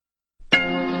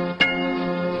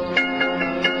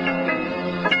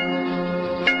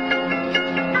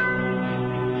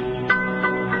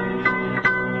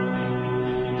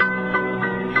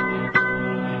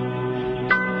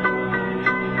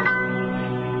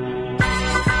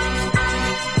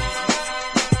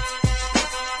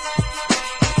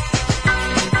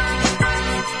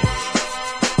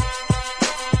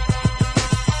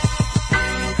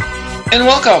And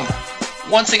welcome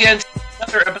once again to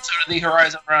another episode of the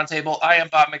Horizon Roundtable. I am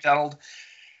Bob McDonald.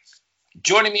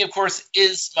 Joining me, of course,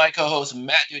 is my co-host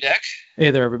Matt Dudek.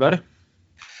 Hey there, everybody.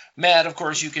 Matt, of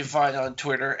course, you can find on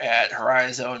Twitter at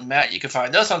Horizon Matt. You can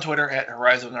find us on Twitter at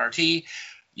HorizonRT.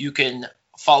 You can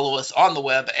follow us on the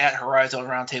web at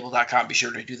HorizonRoundtable.com. Be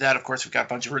sure to do that. Of course, we've got a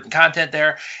bunch of written content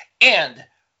there. And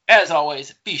as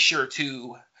always, be sure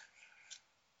to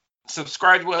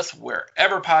subscribe to us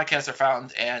wherever podcasts are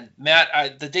found. And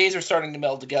Matt, the days are starting to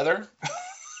meld together.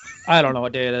 I don't know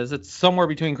what day it is. It's somewhere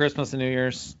between Christmas and New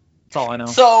Year's. That's all I know.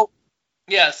 So,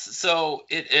 yes. So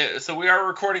so we are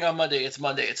recording on Monday. It's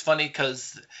Monday. It's funny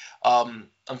because,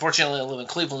 unfortunately, I don't live in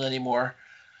Cleveland anymore.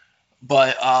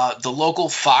 But the local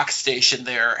Fox station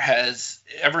there has,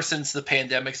 ever since the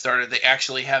pandemic started, they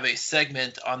actually have a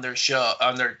segment on their show,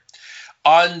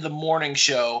 on the morning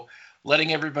show,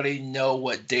 letting everybody know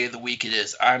what day of the week it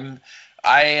is. I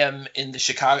am in the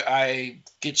Chicago. I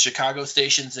get Chicago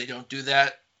stations. They don't do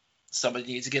that. Somebody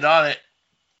needs to get on it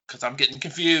because I'm getting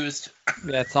confused.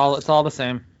 Yeah, it's all the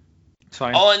same. It's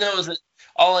fine. All I know is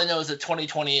that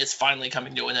 2020 is finally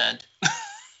coming to an end.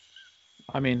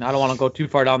 I mean, I don't want to go too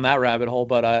far down that rabbit hole,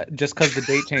 but just because the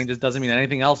date changes doesn't mean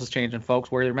anything else is changing, folks.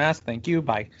 Wear your mask. Thank you.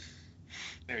 Bye.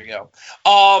 There you go.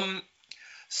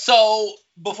 So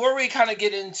before we kind of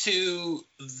get into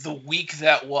the week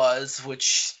that was,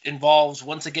 which involves,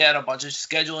 once again, a bunch of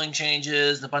scheduling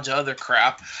changes and a bunch of other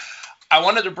crap, I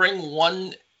wanted to bring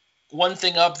one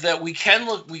thing up that we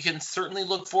can certainly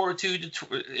look forward to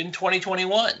in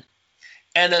 2021.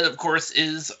 And that, of course,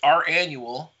 is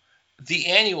the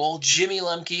annual Jimmy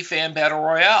Lemke Fan Battle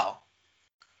Royale.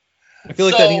 I feel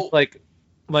like that needs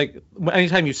like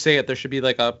anytime you say it, there should be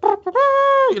like a,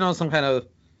 some kind of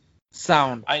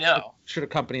sound. I know. Should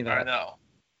accompany that. I know.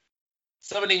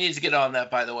 Somebody needs to get on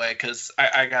that, by the way, because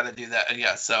I got to do that.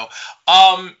 Yeah, so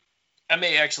I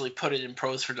may actually put it in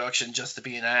post-production just to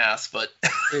be an ass, but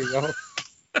there you go.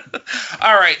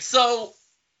 All right, so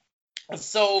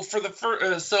for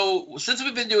the so since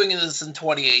we've been doing this in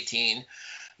 2018,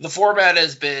 the format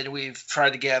has been we've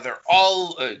tried to gather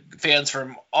all fans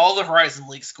from all the Horizon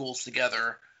League schools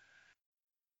together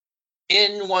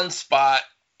in one spot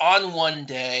on one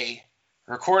day,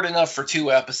 record enough for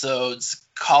 2 episodes,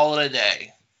 call it a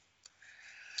day.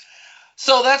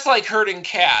 So that's like herding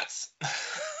cats.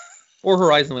 Or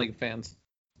Horizon League fans.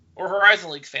 Or Horizon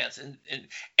League fans.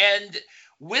 And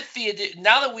with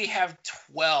now that we have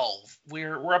 12,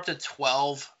 we're up to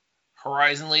 12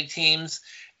 Horizon League teams,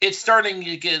 it's starting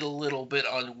to get a little bit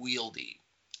unwieldy.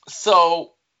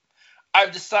 So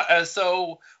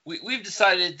we've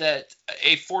decided that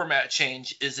a format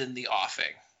change is in the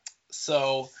offing.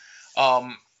 So,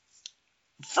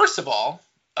 first of all,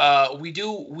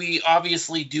 we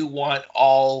obviously do want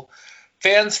all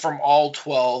fans from all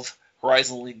 12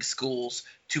 Horizon League schools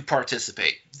to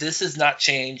participate. This has not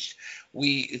changed.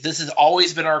 This has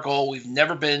always been our goal. We've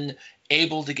never been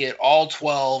able to get all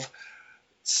 12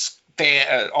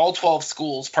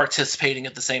 schools participating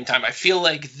at the same time. I feel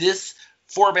like this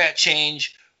format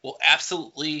change will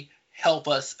absolutely help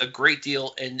us a great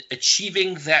deal in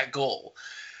achieving that goal,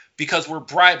 because we're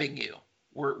bribing you.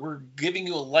 We're giving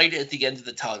you a light at the end of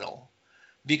the tunnel,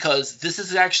 because this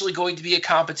is actually going to be a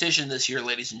competition this year,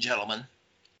 ladies and gentlemen.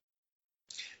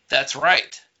 That's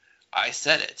right. I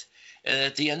said it. And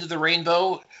at the end of the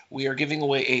rainbow, we are giving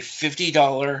away a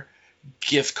 $50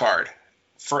 gift card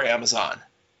for Amazon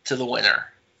to the winner.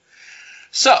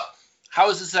 So,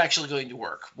 how is this actually going to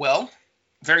work? Well,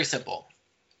 very simple.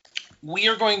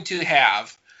 We're going to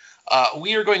have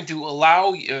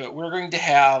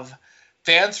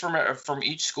fans from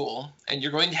each school, and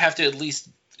you're going to have to at least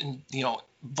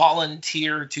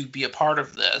volunteer to be a part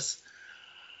of this.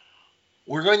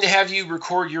 We're going to have you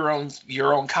record your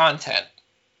own content.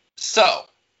 So,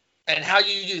 and how do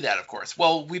you do that, of course?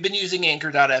 Well, we've been using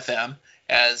Anchor.fm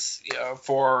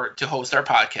to host our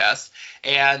podcast,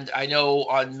 and I know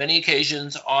on many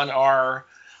occasions on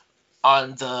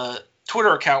the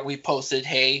Twitter account we posted,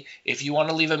 hey, if you want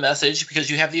to leave a message, because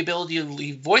you have the ability to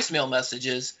leave voice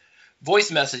messages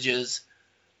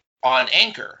on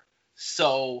Anchor.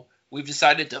 So we've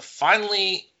decided to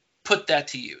finally put that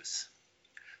to use.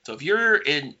 So if you're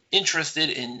interested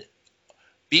in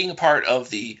being a part of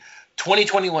the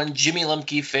 2021 Jimmy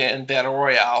Lemke Fan Battle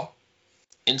Royale,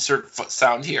 insert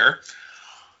sound here.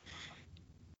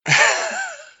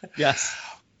 Yes.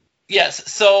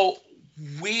 Yes. So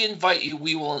we invite you.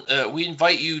 We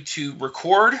invite you to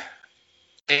record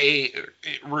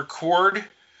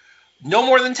no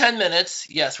more than 10 minutes.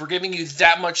 Yes, we're giving you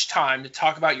that much time to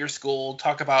talk about your school,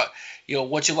 talk about,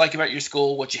 what you like about your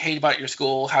school, what you hate about your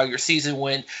school, how your season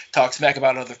went, talk smack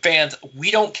about other fans.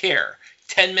 We don't care.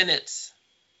 10 minutes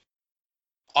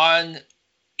on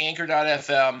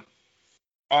Anchor.fm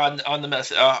on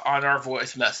the on our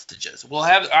voice messages. We'll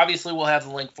have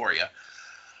the link for you.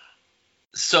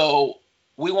 So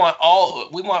we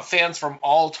want fans from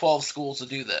all 12 schools to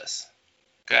do this.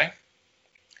 Okay?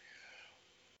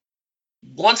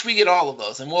 Once we get all of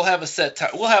those, and we'll have a set time,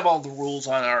 we'll have all the rules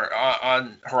on our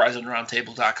on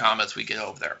horizonroundtable.com as we get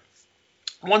over there.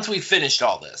 Once we've finished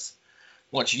all this,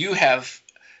 once you have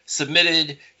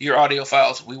submitted your audio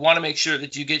files, we want to make sure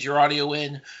that you get your audio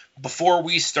in before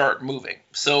we start moving.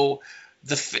 So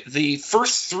the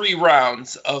first 3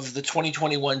 rounds of the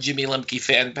 2021 Jimmy Lemke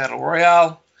Fan Battle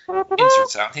Royale, insert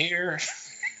sound here,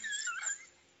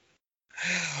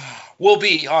 will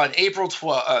be on April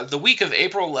 12th, the week of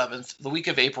April 11th, the week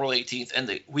of April 18th, and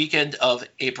the weekend of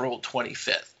April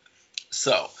 25th.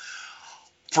 So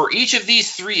for each of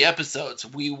these 3 episodes,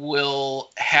 we will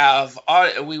have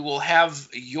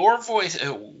your voice,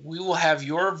 we will have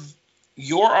your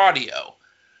audio,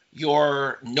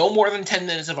 your no more than 10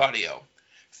 minutes of audio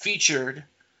featured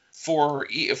for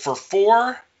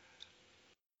 4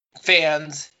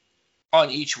 fans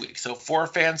on each week. So 4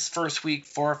 fans first week,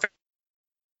 4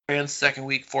 fans second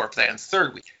week, 4 fans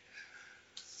third week.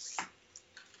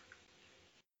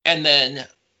 And then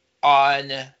on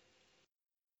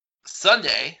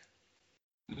Sunday,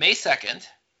 May 2nd,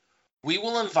 we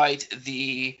will invite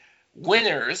the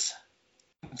winners,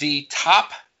 the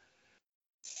top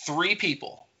 3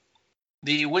 people,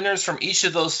 the winners from each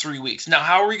of those 3 weeks. Now,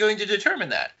 how are we going to determine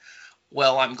that?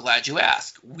 Well, I'm glad you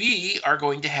asked. We are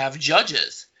going to have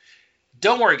judges.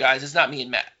 Don't worry, guys. It's not me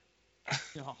and Matt.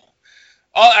 No.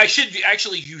 Oh,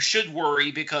 you should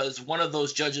worry, because one of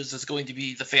those judges is going to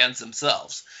be the fans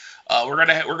themselves. We're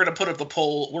gonna put up the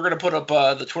poll. We're gonna put up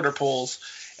the Twitter polls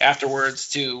afterwards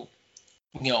to,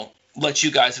 let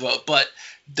you guys vote. But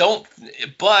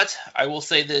I will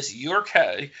say this: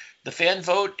 the fan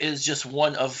vote is just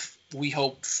one of, we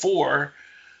hope, 4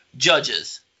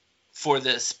 judges for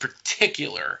this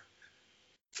particular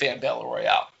Fan Battle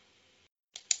Royale.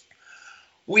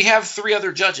 We have 3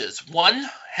 other judges. One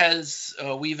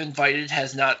we've invited,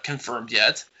 has not confirmed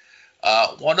yet.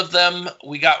 One of them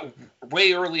we got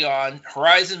way early on.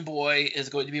 Horizon Boy is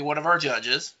going to be one of our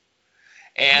judges,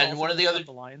 and one of the other.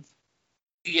 The Lions.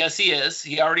 Yes, he is.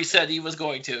 He already said he was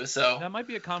going to. So that might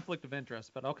be a conflict of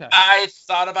interest, but okay. I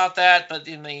thought about that, but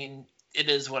I mean, it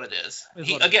is what it is.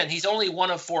 He's only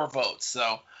one of 4 votes,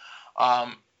 so.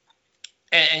 And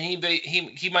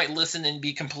he might listen and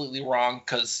be completely wrong,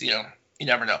 because you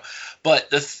never know. But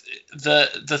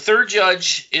the third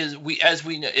judge is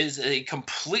a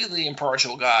completely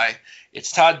impartial guy.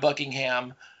 It's Todd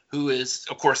Buckingham, who is,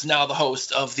 of course, now the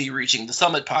host of the Reaching the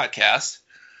Summit podcast.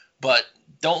 But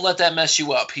don't let that mess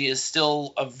you up. He is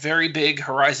still a very big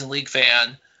Horizon League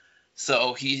fan,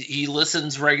 so he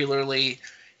listens regularly.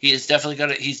 He's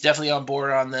definitely on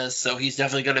board on this. So he's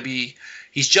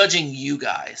judging you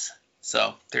guys.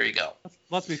 So there you go.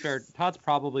 Let's be fair. Todd's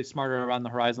probably smarter around the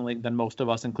Horizon League than most of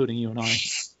us, including you and I.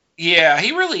 Yeah,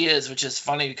 he really is, which is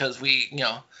funny because we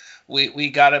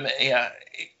got him. Yeah,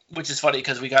 which is funny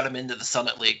because we got him into the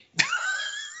Summit League.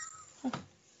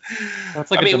 That's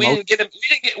like we didn't get him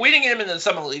into the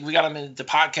Summit League. We got him into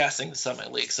podcasting the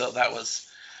Summit League. So that was.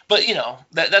 But,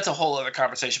 that's a whole other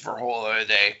conversation for a whole other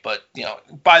day. But,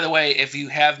 by the way, if you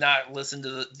have not listened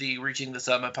to the Reaching the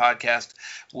Summit podcast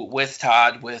with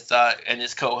Todd, and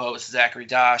his co-host, Zachary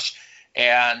Dosh,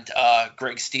 and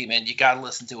Greg Steeman, you got to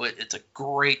listen to it. It's a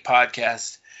great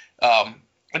podcast.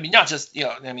 Not just,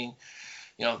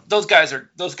 those guys are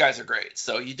great.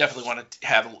 So you definitely want to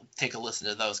take a listen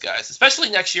to those guys, especially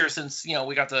next year, since,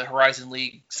 we got the Horizon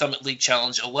League Summit League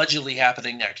Challenge allegedly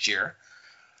happening next year.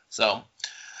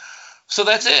 So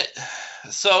that's it.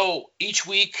 So each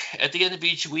week, at the end of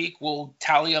each week, we'll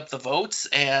tally up the votes,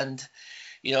 and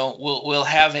we'll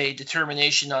have a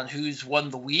determination on who's won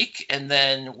the week, and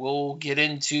then we'll get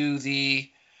into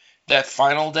that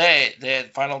final day,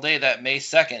 that May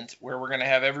 2nd, where we're going to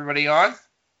have everybody on,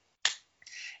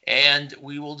 and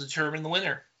we will determine the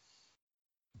winner.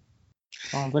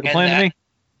 Sounds like a plan to me.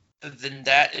 Then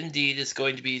that indeed is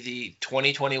going to be the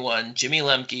 2021 Jimmy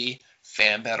Lemke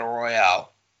Fan Battle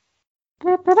Royale.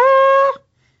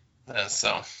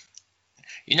 So,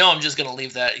 I'm just gonna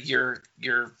leave that your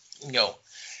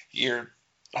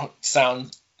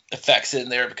sound effects in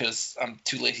there because I'm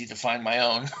too lazy to find my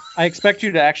own. I expect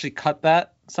you to actually cut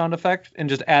that sound effect and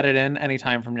just add it in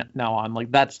anytime from now on. Like,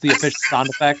 that's the official sound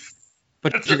effect.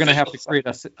 But you're gonna have to create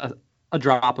a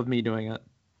drop of me doing it.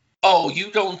 Oh,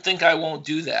 you don't think I won't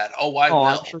do that? Oh, I will.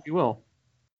 I'm sure you will.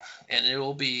 And it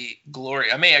will be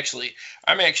glory. I may actually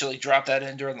drop that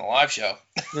in during the live show.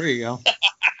 There you go.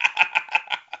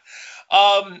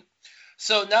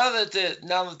 So now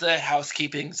that the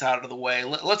housekeeping's out of the way,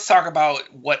 let's talk about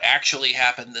what actually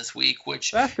happened this week,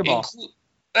 which basketball.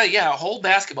 A whole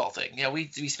basketball thing. Yeah, we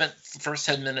spent the first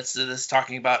 10 minutes of this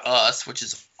talking about us, which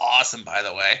is awesome, by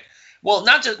the way. Well,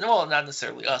 not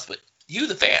necessarily us, but you,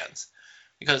 the fans,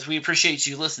 because we appreciate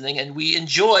you listening and we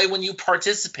enjoy when you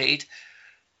participate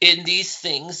in these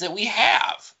things that we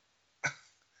have.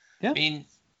 Yeah. I mean,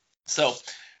 so,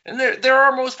 and they're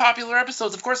our most popular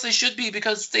episodes. Of course they should be,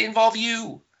 because they involve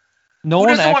you. No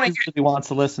one actually really wants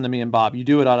to listen to me and Bob. You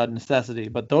do it out of necessity,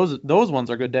 but those ones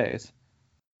are good days.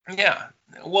 Yeah.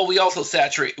 Well, we've also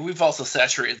saturated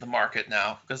the market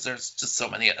now, because there's just so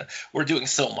many. We're doing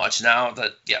so much now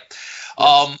that, yeah.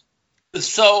 Yes.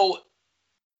 So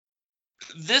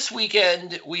this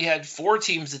weekend we had 4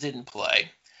 teams that didn't play.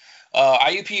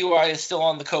 IUPUI is still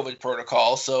on the COVID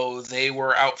protocol, so they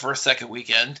were out for a second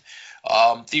weekend.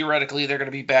 Theoretically, they're going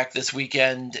to be back this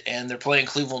weekend, and they're playing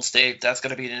Cleveland State. That's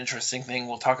going to be an interesting thing.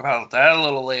 We'll talk about that a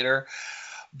little later.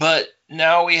 But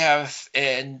now we have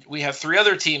 3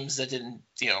 other teams that didn't,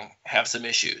 have some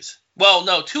issues. Well,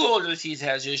 no, 2 other teams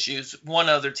has issues. One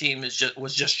other team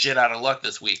was just shit out of luck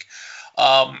this week.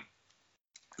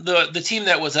 The team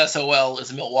that was SOL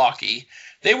is Milwaukee.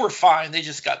 They were fine. They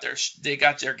just got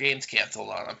their games canceled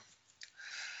on them.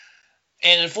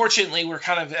 And unfortunately, we're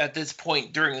kind of at this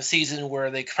point during the season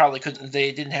where they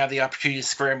didn't have the opportunity to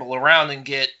scramble around and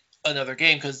get another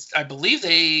game, because I believe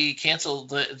they canceled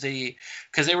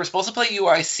because they were supposed to play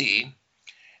UIC,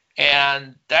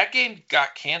 and that game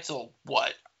got canceled,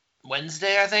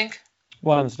 Wednesday, I think?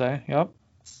 Wednesday, yep.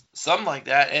 Something like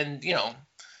that. And,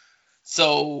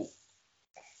 so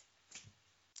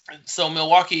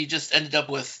Milwaukee just ended up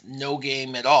with no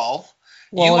game at all.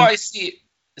 Well,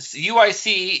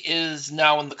 UIC is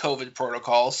now in the COVID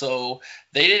protocol, so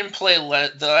they didn't play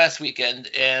the last weekend,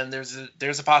 and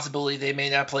there's a possibility they may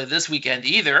not play this weekend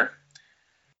either.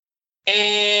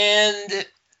 And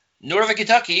Northern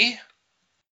Kentucky,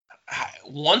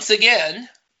 once again,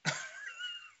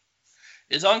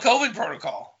 is on COVID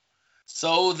protocol,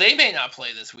 so they may not play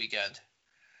this weekend.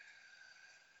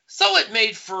 So it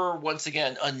made for, once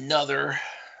again, another.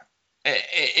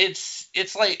 It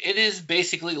is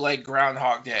basically like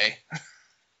Groundhog Day.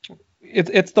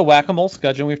 It's the whack-a-mole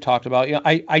schedule we've talked about. Yeah,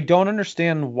 I don't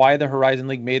understand why the Horizon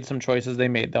League made some choices they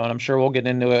made, though, and I'm sure we'll get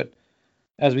into it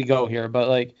as we go here.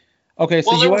 But okay,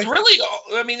 so there was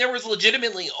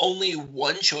legitimately only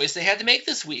one choice they had to make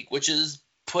this week, which is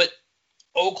put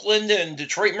Oakland and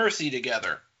Detroit Mercy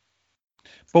together.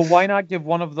 But why not give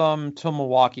one of them to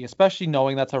Milwaukee, especially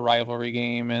knowing that's a rivalry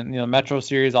game and, Metro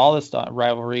Series, all this stuff,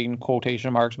 rivalry in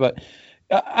quotation marks. But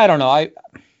I don't know.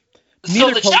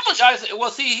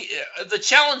 The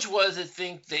challenge was, I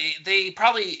think they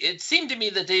probably, it seemed to me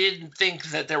that they didn't think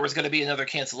that there was going to be another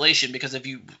cancellation, because if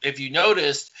you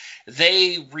noticed,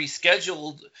 they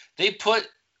put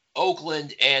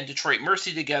Oakland and Detroit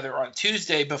Mercy together on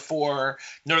Tuesday before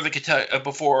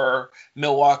before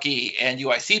Milwaukee and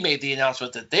UIC made the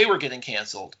announcement that they were getting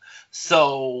canceled.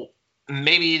 So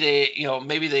maybe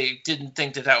they didn't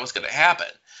think that was going to happen.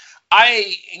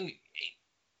 And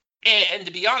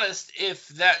to be honest, if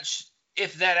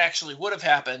that actually would have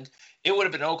happened, it would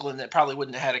have been Oakland that probably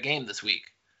wouldn't have had a game this week,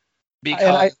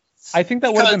 because I think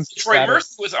that would have been Detroit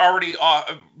Mercy was already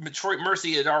Detroit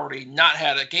Mercy had already not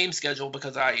had a game schedule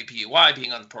because of IUPUI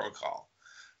being on the protocol.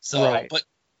 So, right. But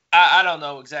I don't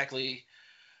know exactly.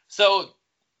 So,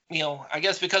 I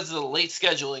guess because of the late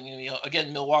scheduling,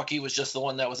 again, Milwaukee was just the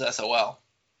one that was SOL.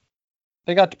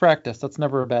 They got to practice. That's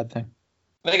never a bad thing.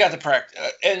 They got to practice,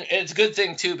 and it's a good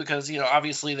thing too, because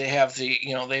obviously they have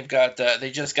they've got they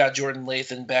just got Jordan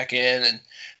Lathan back in, and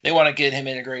they want to get him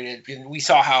integrated. And we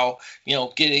saw how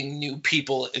getting new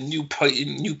people and new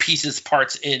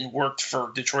parts in worked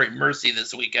for Detroit Mercy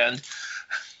this weekend.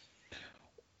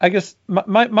 I guess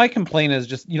my complaint is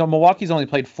just Milwaukee's only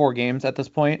played 4 games at this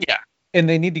point. Yeah, and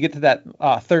they need to get to that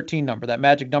 13 number, that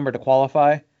magic number, to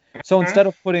qualify. So instead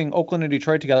of putting Oakland and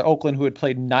Detroit together, Oakland, who had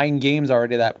played 9 games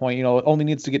already at that point, only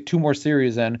needs to get 2 more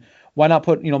series in. Why not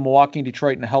put, Milwaukee and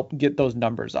Detroit and help get those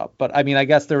numbers up? But I mean, I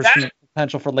guess there's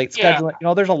potential for late scheduling.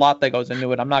 There's a lot that goes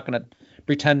into it. I'm not going to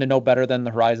pretend to know better than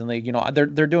the Horizon League.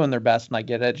 They're doing their best, and I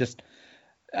get it. Just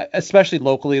especially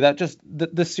locally,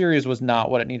 this series was not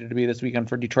what it needed to be this weekend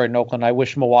for Detroit and Oakland. I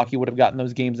wish Milwaukee would have gotten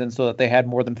those games in so that they had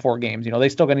more than 4 games. They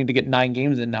still need to get 9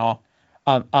 games in now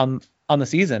on the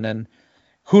season, and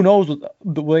who knows with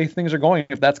the way things are going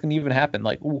if that's going to even happen?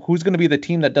 Like, who's going to be the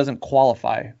team that doesn't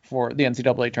qualify for the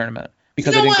NCAA tournament You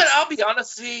because they know didn't what? get. I'll be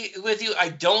honest with you. I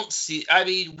don't see. I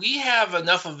mean, we have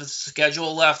enough of a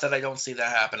schedule left that I don't see that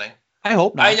happening. I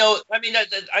hope I not. know. I mean,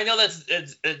 I know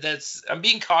that's. I'm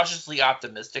being cautiously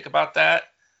optimistic about that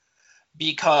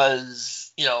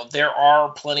because there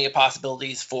are plenty of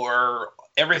possibilities for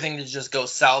everything to just go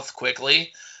south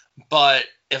quickly. But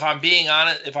if I'm being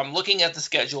honest, if I'm looking at the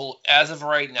schedule as of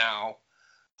right now,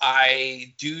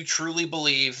 I do truly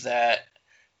believe that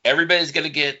everybody's going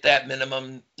to get that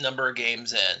minimum number of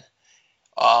games in.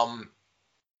 Um,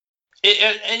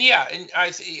 and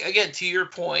I again to your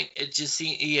point, it just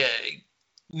seems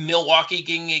Milwaukee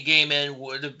getting a game in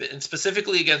would have been,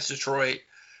 specifically against Detroit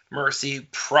Mercy,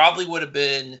 probably would have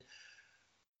been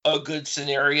a good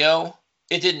scenario.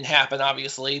 It didn't happen,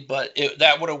 obviously, but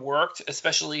that would have worked,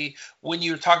 especially when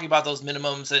you're talking about those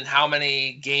minimums and how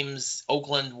many games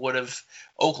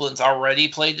Oakland's already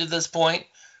played to this point.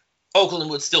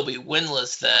 Oakland would still be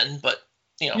winless then, but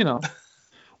You know.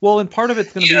 Well, and part of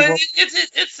it's going to be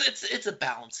it's a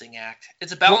balancing act.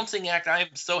 It's a balancing act.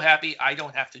 I'm so happy I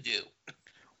don't have to do.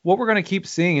 What we're going to keep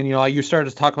seeing, and you started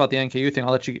to talk about the NKU thing.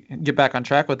 I'll let you get back on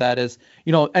track with that. Is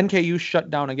NKU shut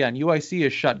down again. UIC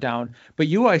is shut down, but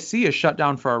UIC is shut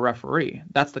down for a referee.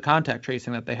 That's the contact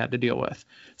tracing that they had to deal with.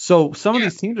 So some of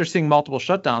these teams are seeing multiple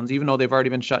shutdowns, even though they've already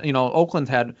been shut. Oakland's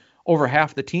had over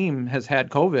half the team has had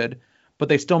COVID, but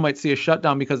they still might see a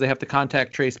shutdown because they have to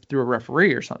contact trace through a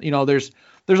referee or something.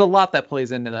 There's a lot that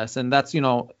plays into this, and that's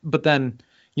but then.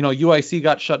 UIC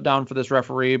got shut down for this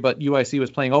referee, but UIC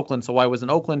was playing Oakland, so why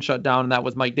wasn't Oakland shut down? And that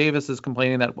was Mike Davis's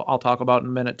complaining that I'll talk about in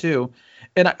a minute too.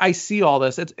 And I see all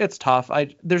this. It's tough.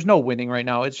 There's no winning right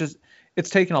now. It's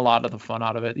taking a lot of the fun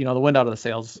out of it. The wind out of the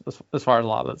sails as far as a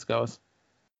lot of this goes.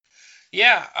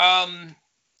 Yeah,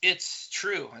 it's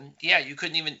true. And yeah, you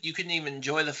couldn't even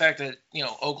enjoy the fact that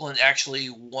Oakland actually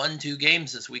won 2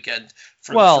 games this weekend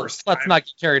for the first time. Let's not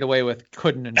get carried away with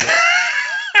couldn't enjoy.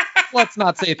 Let's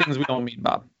not say things we don't mean,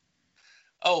 Bob.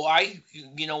 Oh,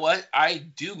 you know what? I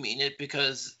do mean it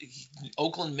because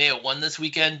Oakland may have won this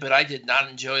weekend, but I did not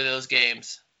enjoy those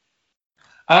games.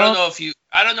 I don't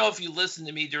know if you listened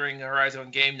to me during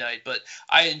Horizon game night, but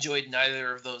I enjoyed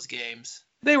neither of those games.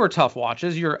 They were tough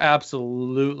watches. You're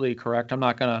absolutely correct. I'm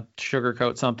not gonna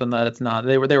sugarcoat something that it's not.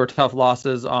 They were tough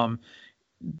losses.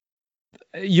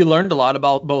 You learned a lot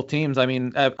about both teams. I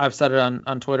mean, I've said it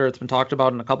on Twitter. It's been talked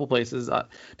about in a couple places.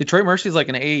 Detroit Mercy is like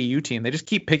an AAU team. They just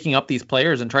keep picking up these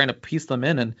players and trying to piece them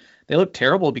in, and they look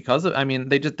terrible because of. I mean,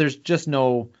 there's just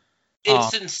no.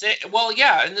 It's insane. Well,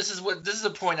 yeah, and this is a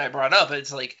point I brought up.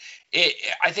 It's like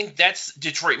I think that's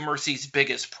Detroit Mercy's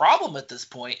biggest problem at this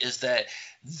point is that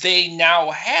they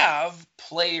now have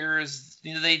players.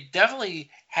 They definitely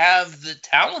have the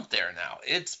talent there now.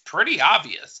 It's pretty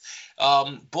obvious.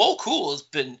 Bo Cool has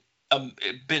been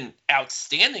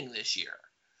outstanding this year.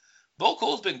 Bo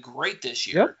Cool's been great this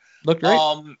year. Yep, looked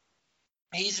great.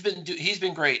 He's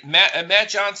been great. Matt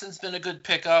Johnson's been a good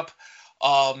pickup.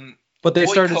 But they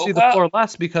started to see the floor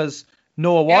less because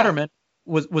Noah Waterman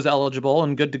was eligible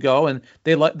and good to go, and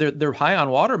they're high on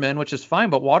Waterman, which is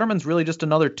fine. But Waterman's really just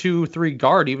another 2-3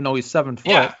 guard, even though he's 7 foot.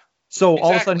 Yeah, so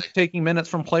all of a sudden he's taking minutes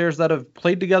from players that have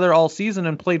played together all season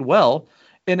and played well.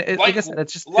 And like I said,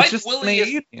 it's just Willie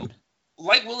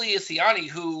Isiani,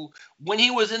 who when he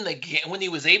was in the game, when he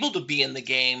was able to be in the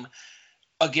game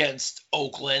against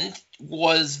Oakland,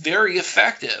 was very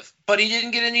effective, but he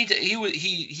didn't get any.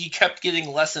 He kept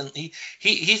getting less, and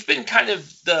he's been kind of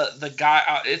the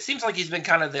guy. It seems like he's been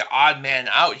kind of the odd man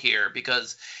out here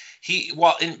because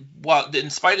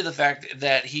in spite of the fact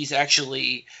that he's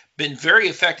actually been very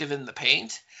effective in the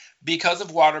paint, because of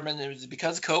Waterman and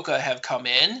because Coca have come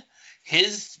in,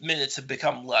 his minutes have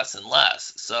become less and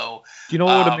less. So, do you know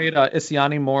what would have made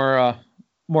Isiani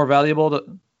more valuable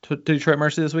to Detroit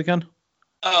Mercy this weekend?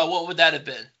 What would that have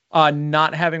been?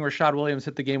 Not having Rashad Williams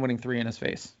hit the game-winning 3 in his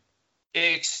face.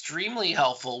 Extremely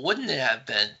helpful, wouldn't it have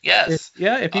been? Yes.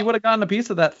 If he would have gotten a piece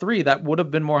of that 3, that would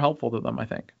have been more helpful to them, I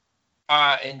think.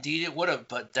 Indeed it would have,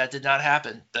 but that did not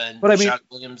happen. Then but Rashad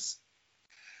Williams.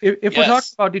 If we're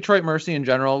talking about Detroit Mercy in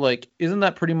general, like, isn't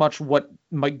that pretty much what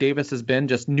Mike Davis has been?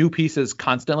 Just new pieces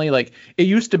constantly. Like, it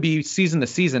used to be season to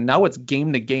season. Now it's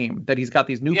game to game that he's got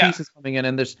these new pieces coming in,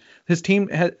 and his team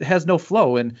has no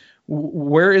flow. And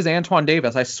where is Antoine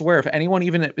Davis? I swear, if anyone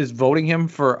even is voting him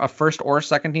for a first or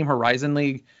second team Horizon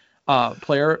League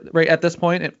player right at this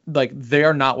point, they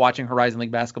are not watching Horizon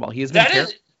League basketball. He has been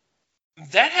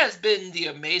that has been the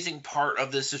amazing part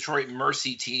of this Detroit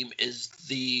Mercy team is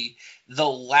the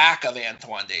lack of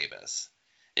Antoine Davis.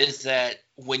 Is that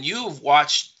when you've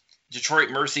watched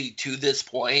Detroit Mercy to this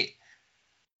point,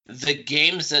 the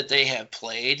games that they have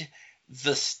played,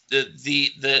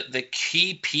 the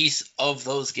key piece of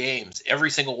those games, every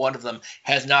single one of them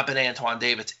has not been Antoine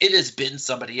Davis. It has been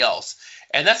somebody else,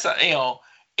 and that's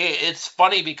it's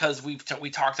funny because we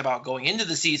talked about going into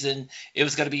the season it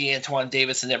was going to be Antoine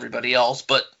Davis and everybody else,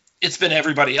 but it's been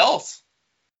everybody else.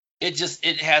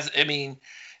 It has. I mean,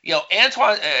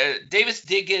 Antoine Davis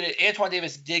did get it. Antoine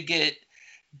Davis did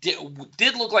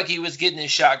look like he was getting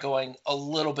his shot going a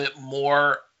little bit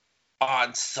more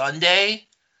on Sunday,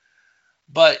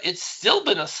 but it's still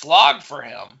been a slog for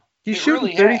him. He's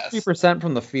shooting 33%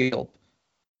 from the field.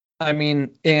 I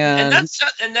mean, and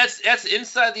that's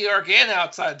inside the arc and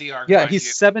outside the arc. Yeah,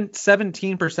 he's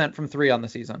 17% from three on the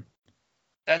season.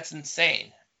 That's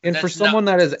insane. And for someone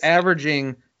that is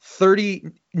averaging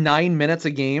 39 minutes a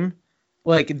game,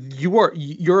 like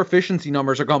your efficiency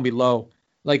numbers are going to be low.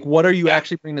 Like, what are you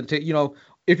actually bringing to the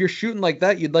if you're shooting like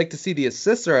that, you'd like to see the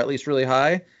assists are at least really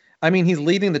high. I mean, he's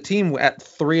leading the team at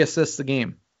 3 assists a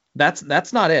game. That's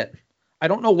not it. I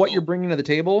don't know what you're bringing to the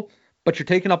table, but you're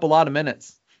taking up a lot of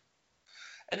minutes.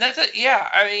 And that's it. Yeah,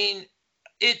 I mean,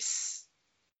 it's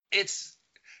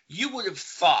you would have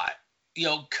thought,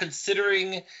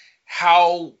 considering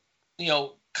how,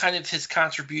 kind of his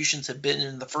contributions have been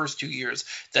in the first 2 years,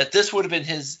 that this would have been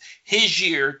his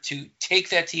year to take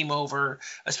that team over,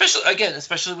 especially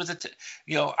with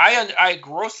I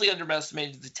grossly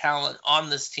underestimated the talent on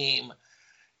this team.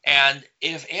 And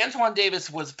if Antoine Davis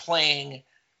was playing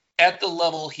at the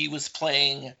level he was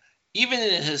playing even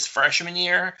in his freshman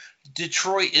year,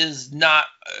 Detroit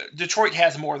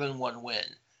has more than one win.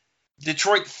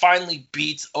 Detroit finally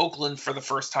beats Oakland for the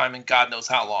first time in God knows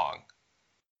how long.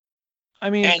 I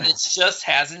mean, and it just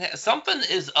hasn't. Something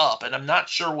is up, and I'm not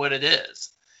sure what it is.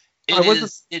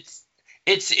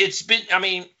 It's been. I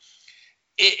mean,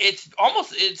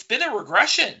 it's been a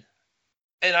regression,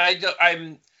 and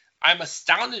I'm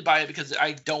astounded by it because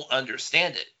I don't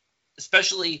understand it,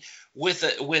 especially with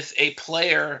a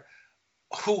player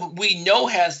who we know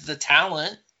has the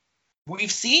talent.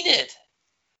 We've seen it.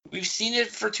 We've seen it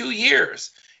for 2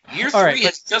 years. Year three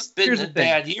has just been a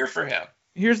bad year for him.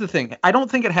 Here's the thing. I don't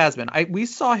think it has been. We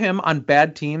saw him on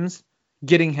bad teams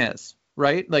getting his,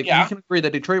 right? Like, you can agree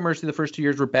that Detroit Mercy the first 2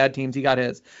 years were bad teams. He got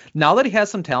his. Now that he has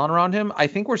some talent around him, I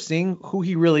think we're seeing who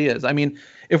he really is. I mean,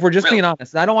 if we're just being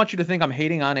honest, I don't want you to think I'm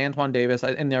hating on Antoine Davis.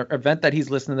 In the event that he's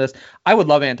listening to this, I would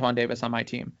love Antoine Davis on my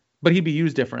team, but he'd be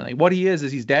used differently. What he is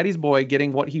he's daddy's boy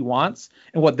getting what he wants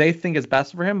and what they think is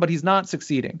best for him, but he's not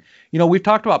succeeding. We've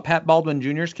talked about Pat Baldwin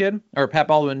Jr.'s kid, or Pat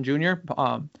Baldwin Jr.,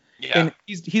 and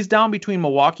he's down between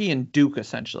Milwaukee and Duke,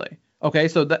 essentially. Okay,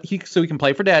 so he can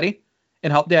play for daddy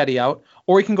and help daddy out,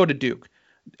 or he can go to Duke.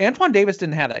 Antoine Davis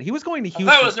didn't have that. He was going to Houston.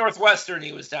 I thought it was Northwestern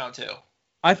he was down to.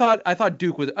 I thought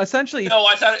Duke was essentially. No,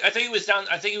 I think he was down.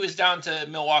 I think he was down to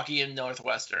Milwaukee and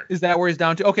Northwestern. Is that where he's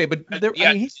down to? Okay, but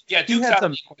Duke's out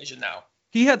of the equation now.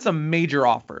 He had some major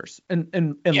offers,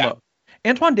 and look,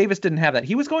 Antoine Davis didn't have that.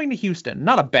 He was going to Houston,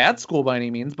 not a bad school by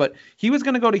any means, but he was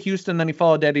going to go to Houston. Then he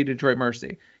followed daddy to Detroit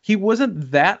Mercy. He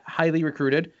wasn't that highly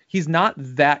recruited. He's not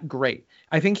that great.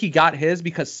 I think he got his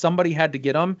because somebody had to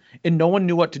get him, and no one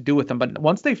knew what to do with him. But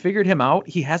once they figured him out,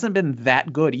 he hasn't been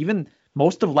that good. Even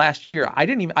most of last year, I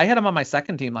had him on my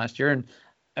second team last year, and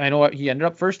I know he ended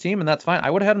up first team, and that's fine. I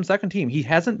would have had him second team. He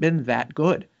hasn't been that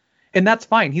good, and that's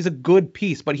fine. He's a good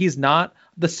piece, but he's not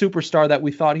the superstar that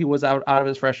we thought he was out of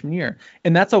his freshman year,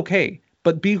 and that's okay.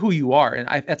 But be who you are, and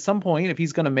at some point, if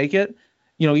he's going to make it,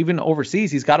 even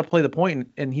overseas, he's got to play the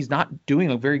point, and he's not doing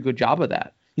a very good job of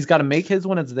that. He's got to make his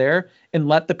when it's there and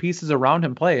let the pieces around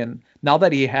him play. And now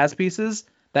that he has pieces,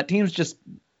 that team's just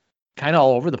kind of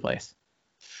all over the place.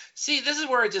 See, this is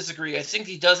where I disagree. I think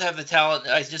he does have the talent.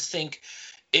 I just think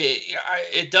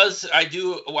it does.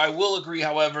 I will agree,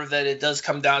 however, that it does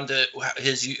come down to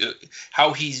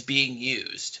how he's being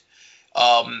used.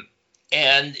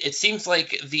 And it seems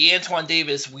like the Antoine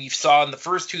Davis we saw in the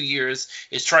first 2 years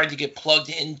is trying to get plugged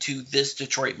into this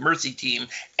Detroit Mercy team,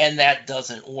 and that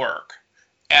doesn't work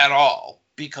at all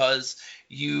because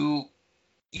you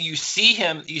see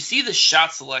the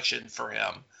shot selection for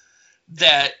him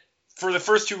that for the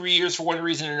first 2 years, for one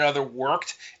reason or another,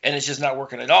 worked, and it's just not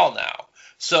working at all now.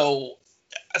 So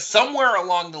somewhere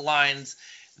along the lines,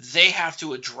 they have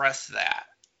to address that.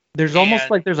 There's almost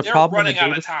like there's a problem. Running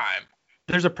out of time.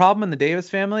 There's a problem in the Davis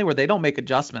family where they don't make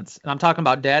adjustments. And I'm talking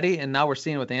about Daddy, and now we're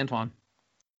seeing it with Antoine.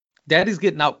 Daddy's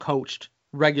getting out coached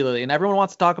regularly, and everyone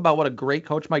wants to talk about what a great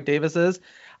coach Mike Davis is.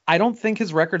 I don't think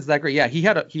his record's that great. Yeah, he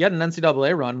had an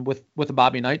NCAA run with a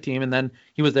Bobby Knight team, and then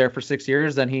he was there for 6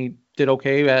 years. Then he did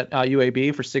okay at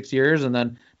UAB for 6 years, and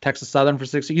then Texas Southern for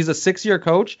 6 years. He's a 6-year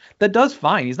coach that does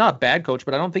fine. He's not a bad coach,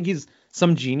 but I don't think he's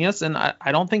some genius, and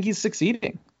I don't think he's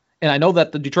succeeding. And I know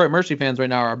that the Detroit Mercy fans right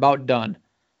now are about done.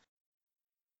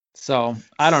 So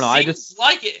I don't know. Seems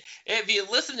like it. If you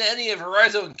listen to any of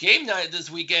Horizon Game Night this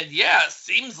weekend, yeah,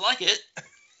 seems like it.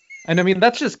 And I mean,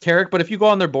 that's just Carrick, but if you go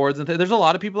on their boards, and there's a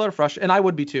lot of people that are frustrated, and I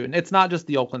would be too. And it's not just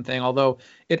the Oakland thing, although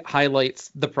it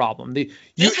highlights the problem.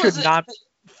 You should not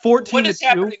 14 to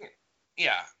 2.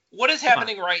 Yeah. What is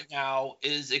happening right now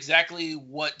is exactly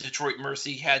what Detroit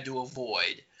Mercy had to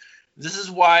avoid. This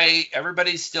is why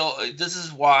this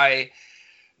is why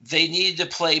they needed to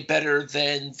play better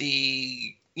than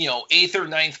the 8th or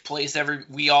 9th place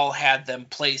we all had them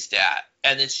placed at,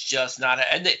 and it's just not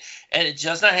it's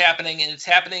just not happening. And it's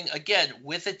happening again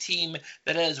with a team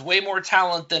that has way more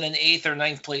talent than an 8th or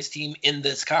 9th place team in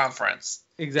this conference.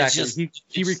 Exactly.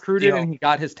 He recruited and he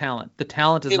got his talent. The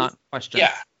talent is not questioned.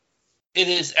 Yeah, it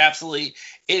is absolutely.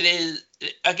 It is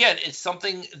again. It's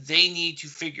something they need to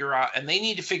figure out, and they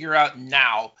need to figure out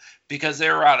now because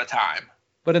they're out of time.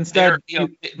 But instead,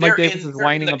 Mike Davis is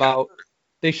whining about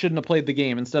they shouldn't have played the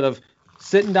game instead of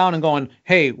sitting down and going,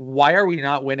 hey, why are we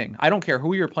not winning? I don't care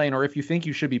who you're playing or if you think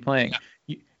you should be playing.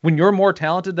 Yeah. When you're more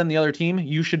talented than the other team,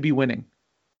 you should be winning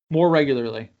more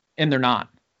regularly, and they're not.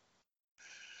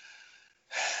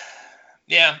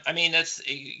 Yeah, I mean, that's,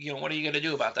 what are you going to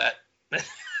do about that?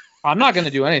 I'm not going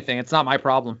to do anything. It's not my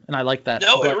problem, and I like that.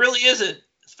 No, it really isn't,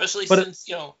 especially since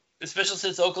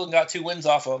Oakland got 2 wins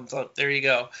off of them. So there you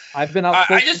go. I've been out.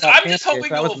 I'm just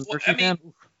hoping. I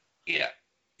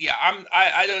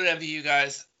don't envy you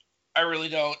guys. I really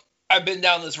don't. I've been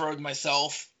down this road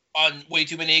myself on way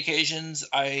too many occasions.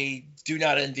 I do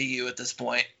not envy you at this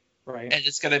point. Right. And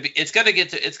it's gonna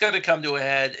come to a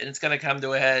head, and it's gonna come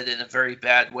to a head in a very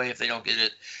bad way if they don't get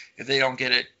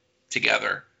it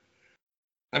together.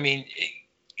 I mean,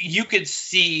 you could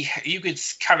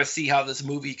kind of see how this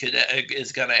movie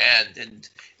is gonna end, and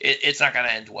it's not gonna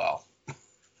end well.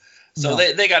 So no.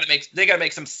 they got to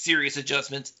make some serious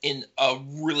adjustments in a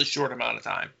really short amount of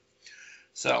time.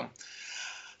 So,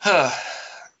 I'm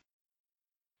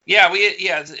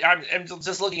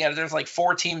just looking at it. There's like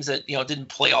 4 teams that didn't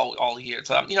play all year.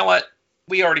 So you know what?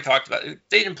 We already talked about it.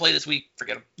 They didn't play this week.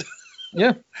 Forget them.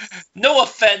 Yeah. No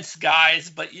offense, guys,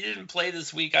 but you didn't play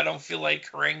this week. I don't feel like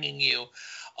haranguing you.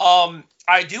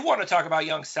 I do want to talk about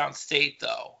Youngstown State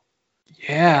though.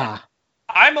 Yeah.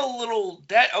 I'm a little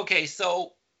okay.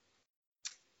 So.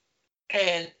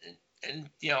 And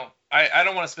I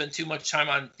don't want to spend too much time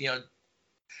on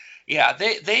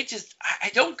they just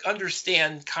I don't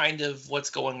understand kind of what's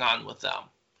going on with them.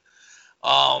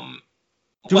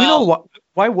 Do we know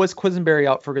why was Quisenberry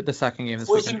out for the second game this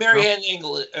weekend?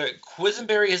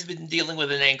 Quisenberry has been dealing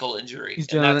with an ankle injury. He's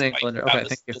dealing with an ankle injury. Okay,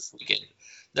 thank you. This weekend.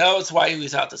 That was why he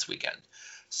was out this weekend.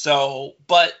 So,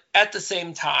 but at the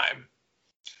same time,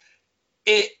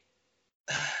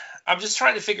 I'm just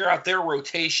trying to figure out their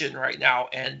rotation right now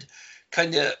and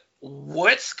kind of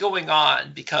what's going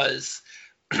on because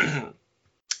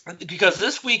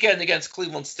this weekend against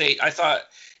Cleveland State, I thought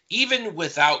even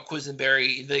without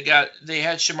Quisenberry, they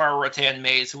had Shamar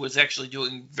Rotan-Mays, who was actually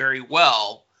doing very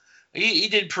well. He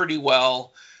did pretty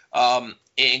well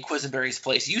in Quisenberry's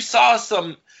place. You saw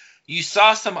some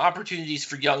opportunities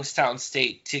for Youngstown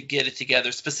State to get it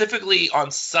together, specifically on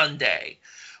Sunday,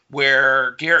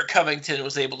 where Garrett Covington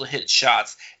was able to hit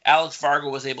shots. Alex Varga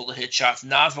was able to hit shots.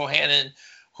 Naz Bohannon,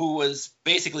 who was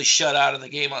basically shut out of the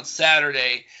game on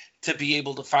Saturday, to be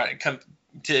able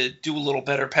to do a little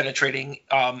better penetrating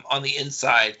on the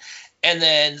inside. And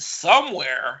then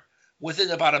somewhere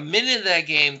within about a minute of that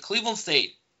game, Cleveland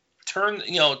State turned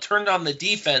on the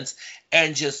defense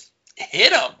and just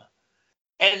hit them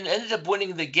and ended up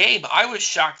winning the game. I was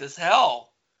shocked as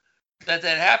hell that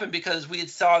happened because we had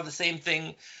saw the same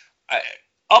thing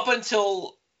up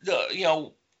until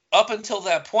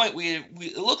that point.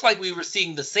 It looked like we were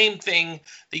seeing the same thing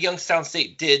that Youngstown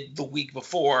State did the week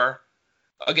before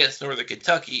against Northern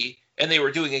Kentucky, and they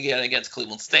were doing again against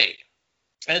Cleveland State.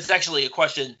 And it's actually a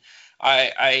question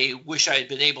I wish I had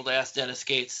been able to ask Dennis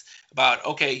Gates about.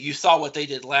 Okay, you saw what they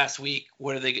did last week.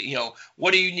 What do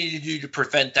you need to do to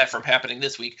prevent that from happening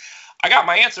this week? I got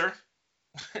my answer.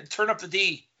 Turn up the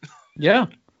D. Yeah,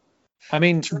 I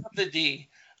mean, turn up the D.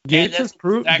 Gates has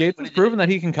proven that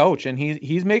he can coach, and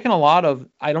he's making a lot of,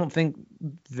 I don't think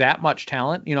that much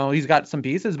talent. He's got some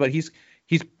pieces, but he's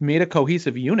made a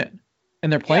cohesive unit,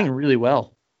 and they're playing really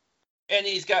well. And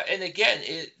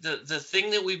the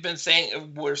thing that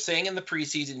we're saying in the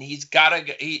preseason,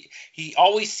 he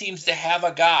always seems to have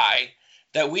a guy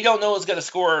that we don't know is going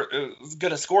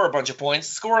to score a bunch of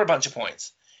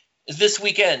points. This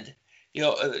weekend,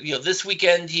 This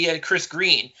weekend he had Chris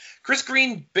Green. Chris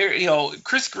Green,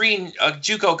 a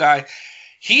JUCO guy.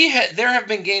 There have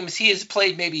been games he has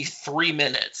played maybe 3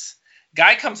 minutes.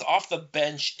 Guy comes off the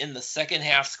bench in the second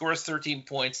half, scores 13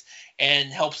 points, and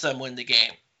helps them win the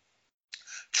game.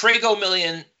 Trey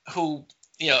Gomillion, who,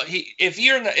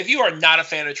 if you are not a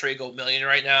fan of Trey Gomillion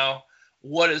right now,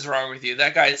 what is wrong with you?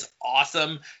 That guy is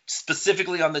awesome,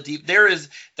 specifically on the deep.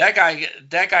 That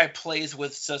guy plays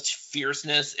with such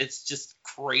fierceness. It's just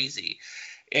crazy.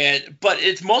 But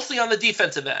it's mostly on the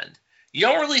defensive end. You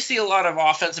don't really see a lot of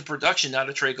offensive production out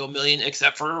of Trey Gomillion,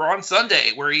 except for on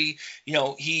Sunday, where he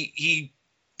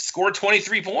scored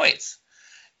 23 points.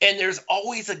 And there's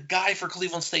always a guy for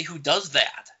Cleveland State who does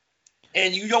that.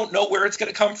 And you don't know where it's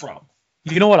going to come from.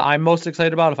 You know what I'm most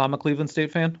excited about if I'm a Cleveland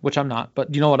State fan, which I'm not,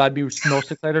 but you know what I'd be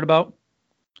most excited about?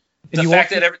 The fact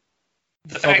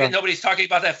that nobody's talking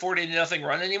about that 40-0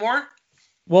 run anymore?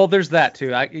 Well, there's that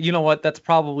too. You know what? That's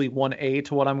probably 1A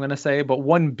to what I'm going to say, but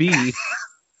 1B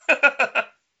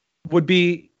would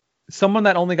be someone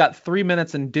that only got 3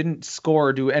 minutes and didn't score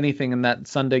or do anything in that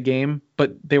Sunday game,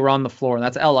 but they were on the floor, and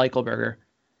that's Al Eichelberger.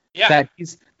 Yeah.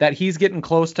 That he's getting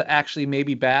close to actually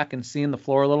maybe back and seeing the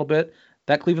floor a little bit.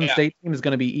 That Cleveland State team is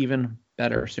going to be even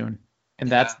better soon. And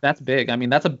that's big. I mean,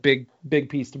 that's a big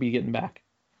piece to be getting back.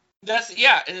 And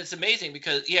it's amazing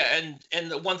because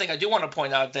and the one thing I do want to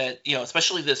point out that,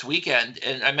 especially this weekend,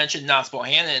 and I mentioned Nas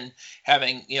Bohannon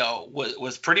having,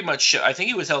 was pretty much, I think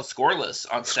he was held scoreless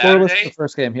on Saturday. Scoreless the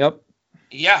first game, yep.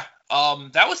 Yeah.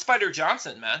 That was Spider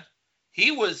Johnson, man. He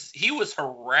was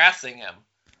harassing him.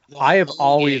 I have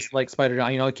always liked Spider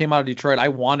Johnson. He came out of Detroit. I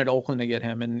wanted Oakland to get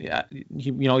him, and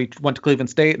he went to Cleveland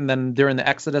State, and then during the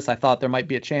Exodus, I thought there might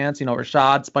be a chance.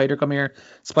 Rashad, Spider, come here,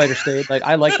 Spider State. Like,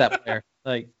 I like that player.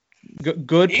 Like,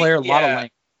 good player, a lot of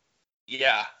length.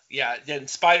 Yeah. And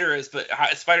Spider has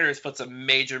put some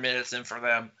major minutes in for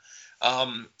them,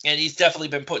 and he's definitely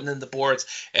been putting in the boards.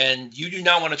 And you do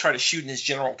not want to try to shoot in his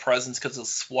general presence because he'll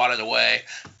swat it away.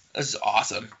 This is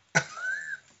awesome.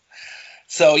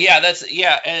 So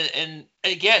and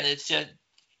again, it's just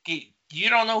you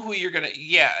don't know who you're gonna.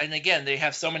 Yeah, and again, they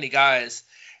have so many guys.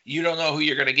 You don't know who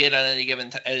you're gonna get on any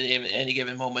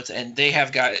given moments, and they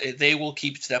have guys. They will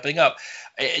keep stepping up.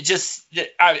 I'm just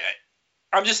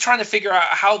trying to figure out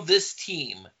how this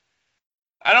team.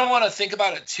 I don't want to think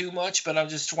about it too much, but I'm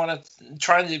just trying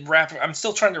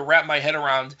to wrap my head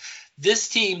around this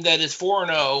team that is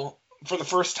 4-0 for the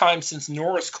first time since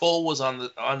Norris Cole was on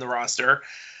the roster.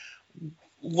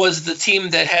 Was the team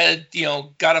that had,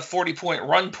 got a 40-point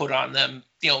run put on them,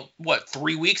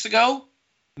 3 weeks ago?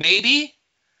 Maybe?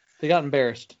 They got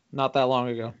embarrassed not that long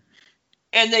ago.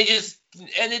 And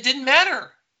it didn't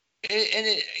matter.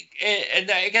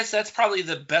 And I guess that's probably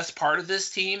the best part of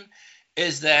this team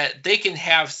is that they can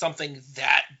have something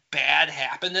that bad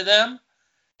happen to them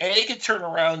and they can turn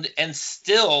around and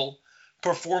still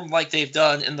perform like they've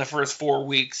done in the first 4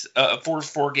 weeks,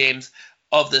 four games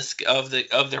of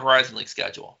the Horizon League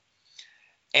schedule.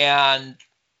 And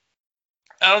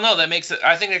I don't know,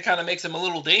 I think that kind of makes them a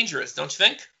little dangerous, don't you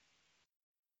think?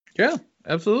 Yeah,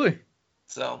 absolutely.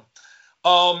 So,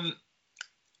 I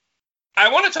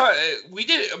want to talk.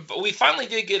 We finally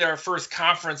did get our first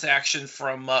conference action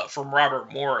from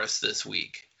Robert Morris this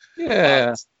week.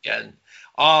 Yeah.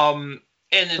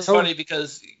 And it's funny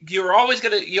because you always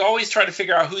try to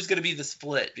figure out who's going to be the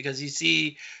split because you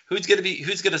see who's going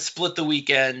to split the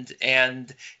weekend.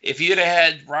 And if you'd have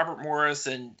had Robert Morris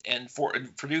and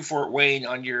Purdue Fort Wayne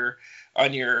on your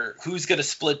who's going to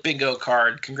split bingo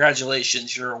card,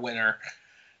 congratulations, you're a winner.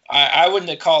 I wouldn't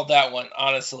have called that one,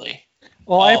 honestly.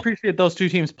 Well, I appreciate those two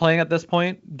teams playing at this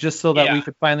point just so that we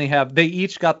could finally they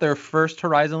each got their first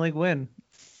Horizon League win.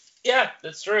 Yeah,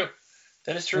 that's true.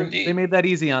 That is true indeed. They made that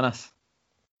easy on us.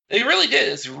 They really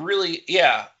did. It's really,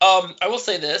 yeah. I will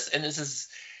say this, and this is,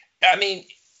 I mean,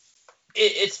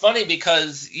 it's funny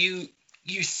because you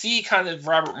see kind of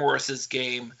Robert Morris's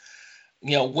game,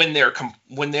 when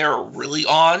they're really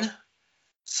on,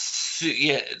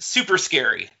 super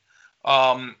scary.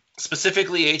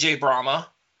 Specifically AJ Brahma.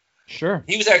 Sure.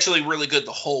 He was actually really good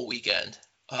the whole weekend.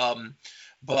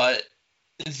 But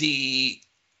the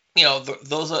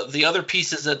other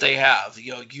pieces that they have,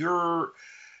 you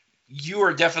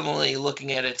are definitely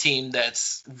looking at a team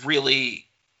that's really,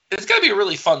 it's going to be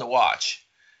really fun to watch.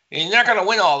 And you're not going to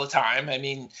win all the time. I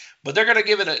mean, but they're going to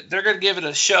give it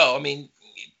a show. I mean,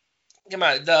 come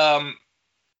on,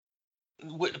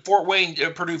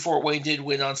 Purdue Fort Wayne did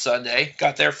win on Sunday,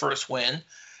 got their first win,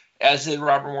 as did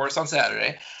Robert Morris on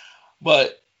Saturday.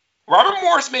 But Robert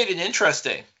Morris made it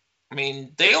interesting. I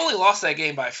mean, they only lost that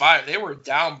game by 5. They were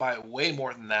down by way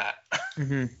more than that.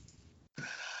 Mm-hmm.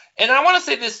 And I want to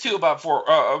say this too about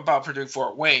Purdue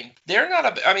Fort Wayne. They're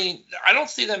not I mean, I don't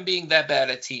see them being that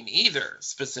bad a team either,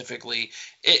 specifically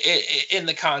in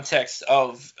the context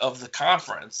of the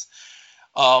conference.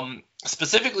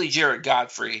 Specifically, Jared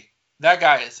Godfrey. That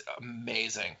guy is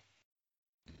amazing.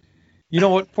 You know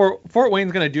what Fort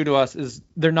Wayne's going to do to us is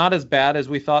they're not as bad as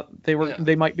we thought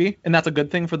they might be, and that's a good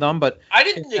thing for them. But I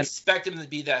didn't expect them to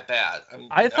be that bad.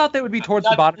 I thought they would be towards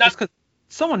the bottom just because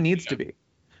someone needs to be.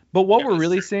 But what we're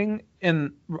really seeing,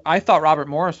 and I thought Robert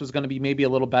Morris was going to be maybe a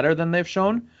little better than they've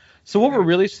shown. So what we're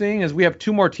really seeing is we have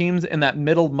two more teams in that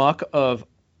middle muck of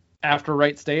after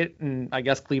Wright State and I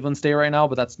guess Cleveland State right now,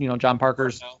 but that's John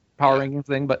Parker's power ranking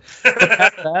thing. But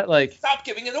after that, like stop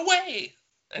giving it away.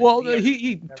 Well,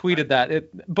 he tweeted that.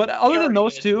 But other than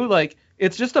those two, like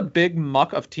it's just a big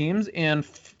muck of teams, and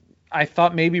I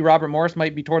thought maybe Robert Morris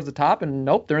might be towards the top, and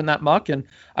nope, they're in that muck. And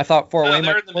I thought Fort Wayne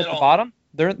might be towards the bottom.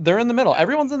 They're in the middle.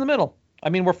 Everyone's in the middle. I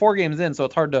mean, we're 4 games in, so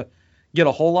it's hard to get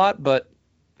a whole lot, but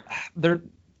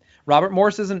Robert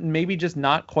Morris isn't maybe just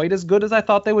not quite as good as I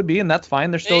thought they would be, and that's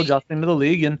fine. They're still adjusting to the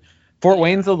league, and Fort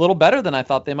Wayne's a little better than I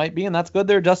thought they might be, and that's good.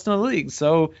 They're adjusting to the league.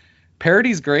 So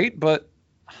parity's great, but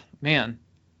man.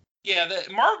 Yeah,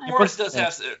 Robert Morris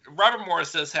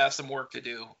does have some work to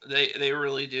do. They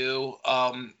really do.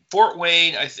 Fort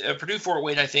Wayne, Purdue Fort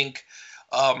Wayne, I think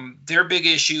their big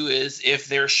issue is if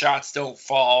their shots don't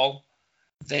fall,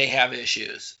 they have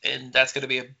issues, and that's going to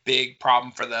be a big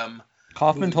problem for them.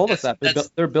 Kaufman told us that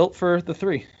they're built for the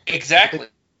 3. Exactly.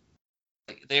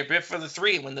 They're built for the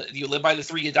 3. When you live by the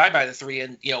 3, you die by the 3.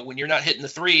 And when you're not hitting the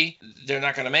 3, they're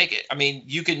not going to make it. I mean,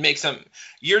 you can make some.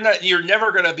 You're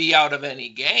never going to be out of any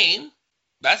game.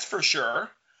 That's for sure.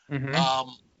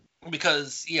 Mm-hmm.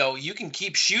 Because you can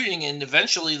keep shooting, and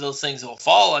eventually those things will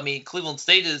fall. I mean, Cleveland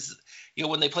State is.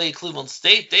 When they played Cleveland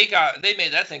State, they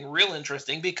made that thing real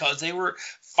interesting because they were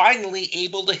finally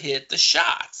able to hit the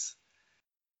shots.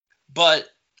 But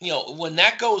when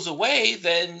that goes away,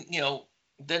 then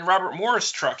Robert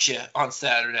Morris trucks you on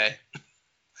Saturday,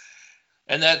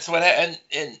 and that's what. And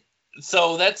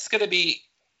so that's going to be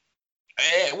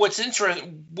which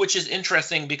is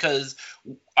interesting because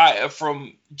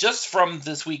from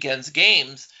this weekend's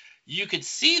games, you could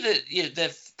see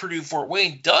that Purdue Fort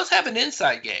Wayne does have an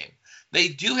inside game. They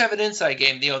do have an inside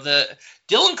game. The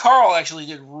Dylan Carl actually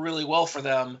did really well for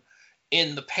them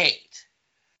in the paint.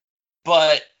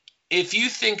 But if you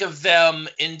think of them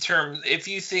in terms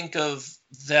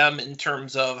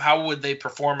of how would they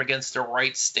perform against a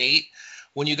Wright State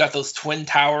when you got those twin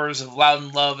towers of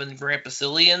Loudon Love and Grant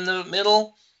Basile in the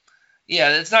middle,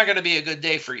 it's not going to be a good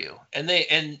day for you. And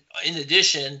in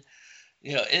addition,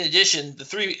 the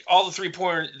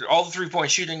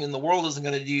three-point shooting in the world isn't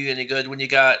going to do you any good when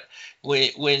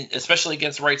especially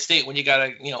against Wright State, when you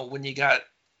got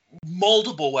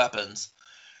multiple weapons,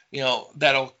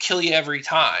 that'll kill you every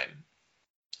time.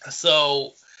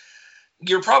 So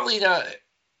you're probably not.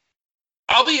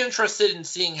 I'll be interested in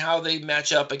seeing how they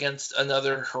match up against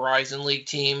another Horizon League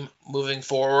team moving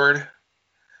forward.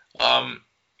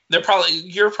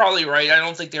 You're probably right. I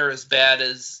don't think they're as bad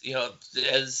as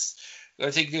I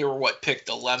think they were picked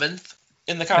 11th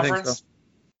in the conference. I think so.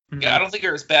 Mm-hmm. Yeah, I don't think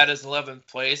they're as bad as 11th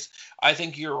place. I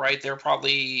think you're right. They're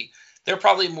probably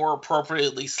more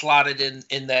appropriately slotted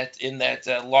in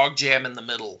that log jam in the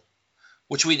middle,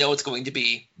 which we know it's going to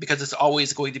be because it's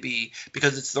always going to be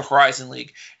because it's the Horizon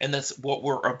League, and that's what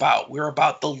we're about. We're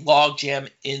about the log jam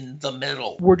in the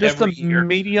middle. We're just a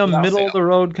medium, middle of the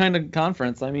road kind of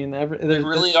conference. I mean, they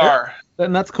really are,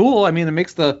 and that's cool. I mean, it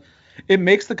makes the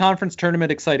conference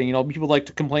tournament exciting. People like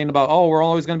to complain about, we're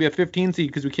always going to be a 15 seed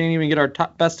because we can't even get our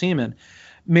best team in.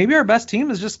 Maybe our best team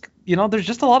is just, there's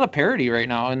just a lot of parity right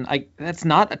now, and that's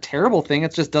not a terrible thing.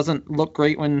 It just doesn't look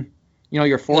great when.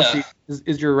 Your 4th seed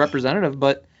is your representative,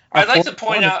 but I'd like to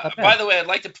point out. By the way, I'd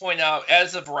like to point out,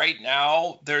 as of right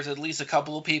now, there's at least a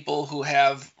couple of people who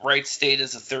have Wright State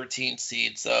as a 13th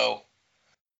seed. So,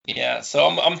 so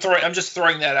I'm just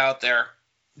throwing that out there.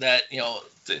 That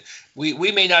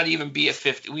we may not even be a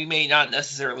 50. We may not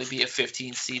necessarily be a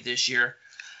 15th seed this year.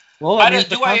 Well,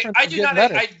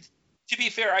 to be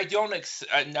fair, I don't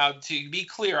now to be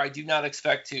clear, I do not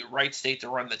expect Wright State to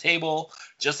run the table,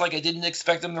 just like I didn't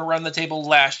expect them to run the table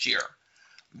last year.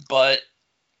 But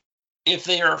if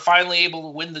they are finally able to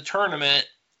win the tournament,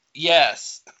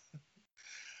 yes.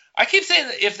 I keep saying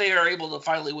that if they are able to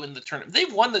finally win the tournament,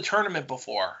 they've won the tournament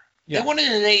before. Yeah. They won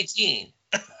it in 18.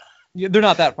 They're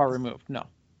not that far removed, no.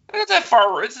 They're not that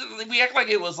far. We act like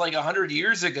it was 100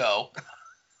 years ago.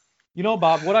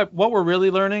 Bob, what we're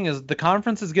really learning is the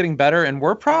conference is getting better, and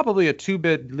we're probably a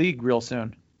 2-bid league real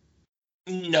soon.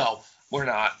 No, we're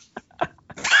not.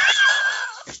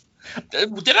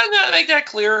 Did I not make that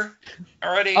clear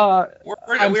already?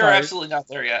 We're absolutely not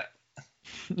there yet.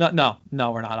 No,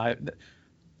 we're not.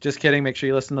 Just kidding. Make sure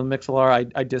you listen to the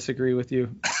Mixlr. I disagree with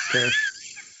you.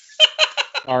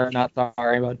 Sorry, not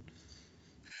sorry, bud.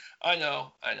 I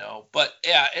know. But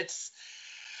yeah, it's.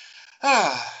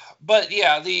 But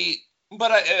yeah,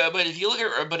 but if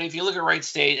you look at Wright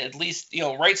State, at least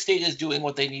Wright State is doing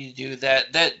what they need to do.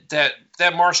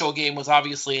 That Marshall game was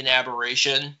obviously an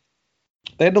aberration.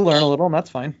 They had to learn a little, and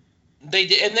that's fine. They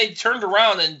did, and they turned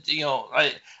around, and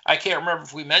I can't remember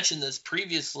if we mentioned this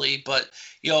previously, but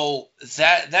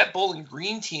that Bowling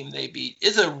Green team they beat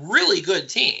is a really good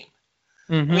team.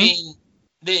 Mm-hmm. I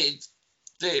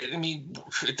mean,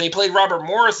 they played Robert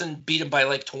Morris and beat him by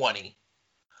like 20.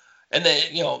 And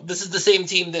then, this is the same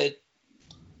team that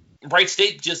Wright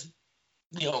State just,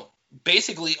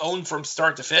 basically owned from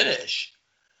start to finish.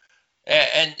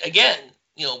 And again,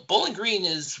 Bowling Green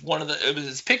is it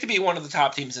was picked to be one of the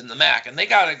top teams in the MAC, and they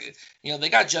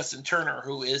got Justin Turner,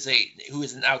 who is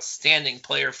an outstanding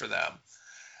player for them.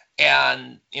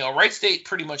 And, Wright State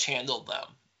pretty much handled them,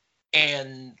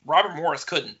 and Robert Morris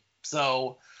couldn't.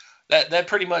 So that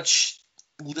pretty much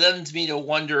lends me to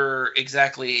wonder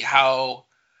exactly how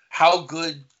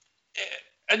good.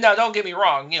 And now, don't get me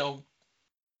wrong,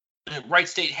 Wright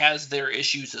State has their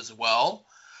issues as well.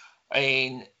 I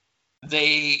mean,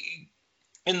 they,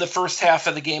 in the first half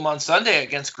of the game on Sunday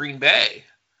against Green Bay,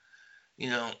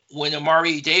 when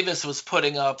Amari Davis was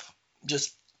putting up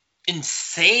just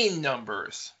insane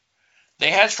numbers,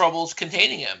 they had troubles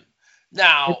containing him.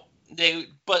 Now,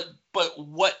 but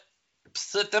what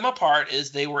set them apart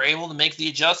is they were able to make the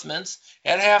adjustments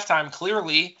at halftime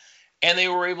clearly, and they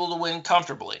were able to win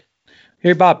comfortably.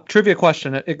 Here, Bob, trivia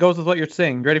question. It goes with what you're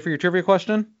saying. Ready for your trivia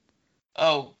question?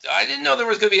 Oh, I didn't know there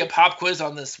was going to be a pop quiz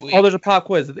on this week. Oh, there's a pop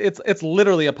quiz. It's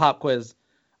literally a pop quiz.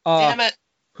 Damn it.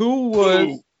 Who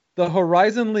was the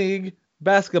Horizon League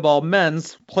basketball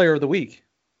men's player of the week?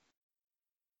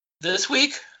 This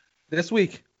week? This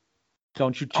week.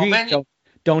 Don't you cheat.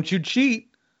 Don't you cheat.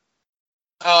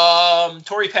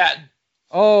 Torrey Patton.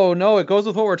 Oh, no, it goes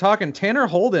with what we're talking. Tanner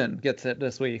Holden gets it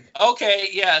this week. Okay,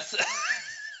 yes.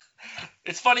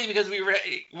 It's funny because we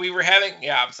were having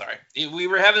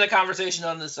a conversation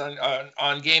on this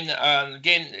on game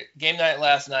night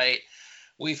last night.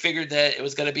 We figured that it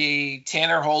was going to be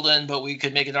Tanner Holden, but we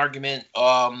could make an argument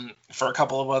for a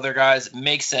couple of other guys. It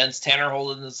makes sense. Tanner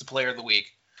Holden is the player of the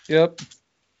week. Yep.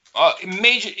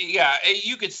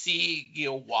 You could see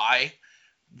why.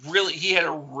 Really, he had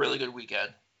a really good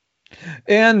weekend.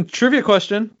 And trivia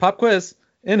question, pop quiz.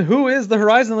 And who is the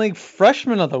Horizon League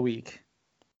freshman of the week?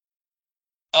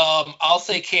 I'll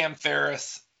say Cam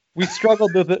Ferris. We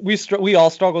struggled with it. We all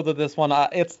struggled with this one.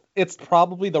 It's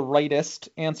probably the rightest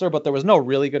answer, but there was no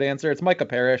really good answer. It's Micah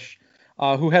Parrish,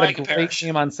 who had a great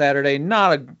game on Saturday.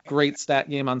 Not a great stat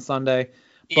game on Sunday,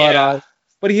 but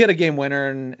he hit a game winner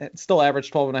and still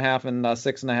averaged 12.5 and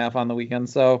 6.5 on the weekend.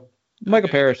 So Micah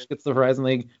Parrish gets the Horizon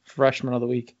League freshman of the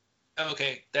week.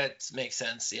 Okay, that makes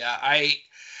sense.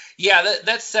 Yeah,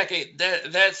 that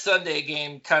Sunday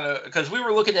game kind of, because we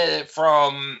were looking at it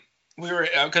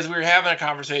because we were having a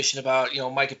conversation about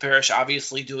Micah Parrish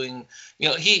obviously doing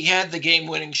he had the game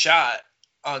winning shot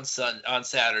on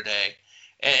Saturday,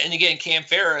 and again Cam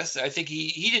Ferris, I think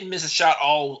he didn't miss a shot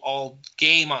all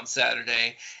game on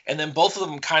Saturday, and then both of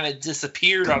them kind of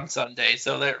disappeared on Sunday,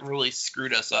 so that really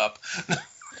screwed us up.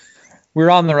 We're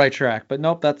on the right track, but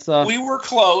nope, that's we were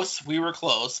close,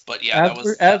 but yeah,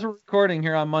 as we're recording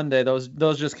here on Monday, those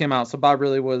just came out, so Bob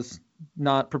really was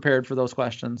not prepared for those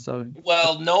questions. So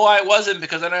no, I wasn't,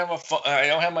 because I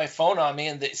don't have my phone on me,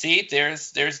 and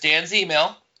there's Dan's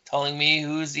email telling me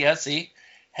who's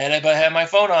had my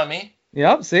phone on me.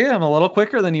 Yep, see, I'm a little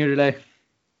quicker than you today.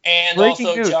 And breaking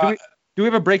also, news. Do we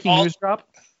have a breaking news drop?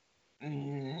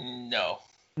 No.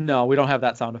 No, we don't have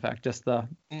that sound effect. Just the.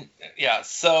 And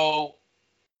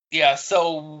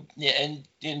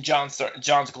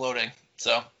John's gloating.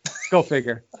 So. Go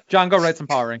figure. John, go write some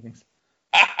power rankings.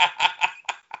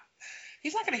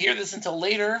 He's not going to hear this until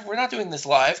later. We're not doing this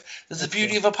live. This is the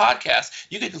beauty of a podcast.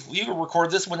 You can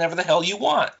record this whenever the hell you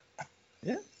want.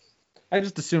 Yeah. I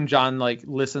just assume John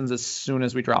listens as soon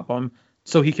as we drop him,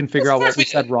 so he can figure out what we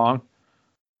said wrong.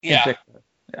 Yeah.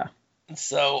 Yeah.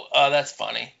 So that's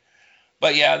funny.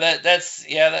 But yeah,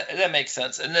 that makes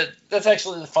sense, and that's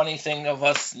actually the funny thing of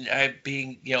us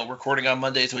being recording on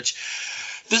Mondays, which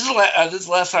this is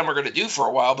the last time we're going to do for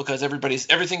a while, because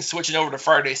everything's switching over to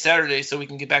Friday, Saturday, so we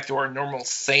can get back to our normal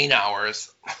sane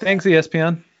hours. Thanks,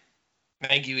 ESPN.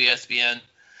 Thank you, ESPN.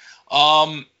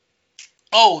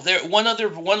 Oh,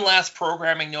 one last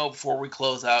programming note before we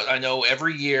close out. I know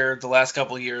every year, the last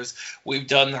couple of years, we've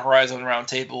done the Horizon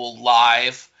Roundtable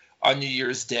live on New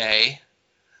Year's Day,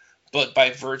 but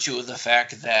by virtue of the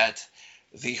fact that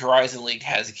the Horizon League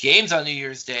has games on New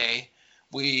Year's Day,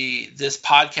 this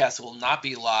podcast will not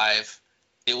be live.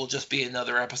 It will just be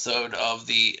another episode of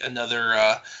another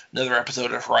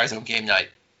episode of Horizon Game Night.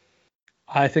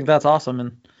 I think that's awesome,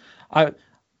 and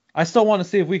I still want to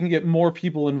see if we can get more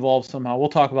people involved somehow. We'll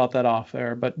talk about that off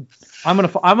air, but I'm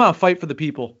gonna fight for the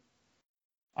people.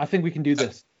 I think we can do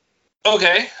this.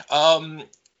 Okay.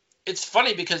 It's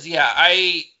funny because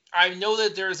I know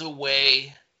that there's a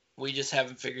way. We just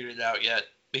haven't figured it out yet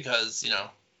because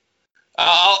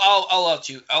I'll let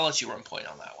you run point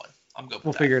on that one. I'm good with that.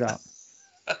 We'll figure it out.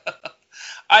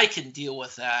 I can deal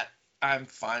with that. I'm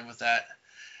fine with that.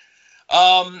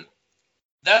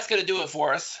 That's gonna do it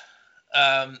for us.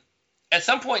 At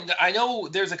some point, I know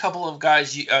there's a couple of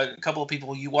guys, a couple of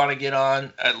people you want to get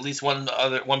on, at least one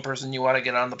person you want to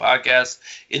get on the podcast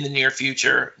in the near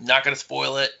future. Not going to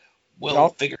spoil it. We'll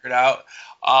figure it out.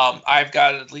 I've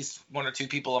got at least one or two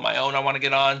people of my own I want to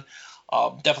get on.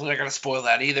 Definitely not going to spoil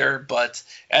that either. But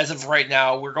as of right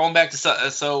now, we're going back to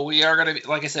so we are going to,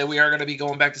 like I said, we are going to be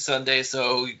going back to Sunday.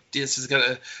 So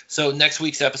next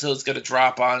week's episode is going to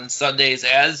drop on Sundays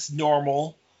as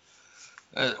normal.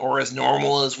 Or as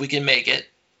normal as we can make it.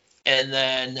 And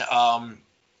then,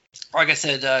 like I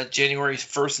said, January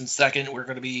 1st and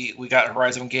 2nd, we got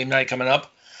Horizon Game Night coming up.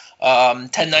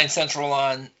 10/9 Central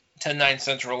on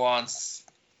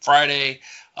Friday,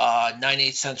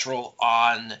 9/8 Central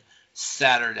on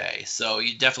Saturday. So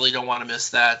you definitely don't want to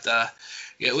miss that.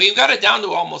 We've got it down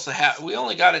to almost a half. We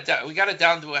got it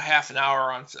down to a half an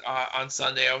hour on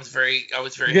Sunday. I was very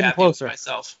happy with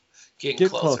myself. Getting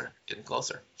closer.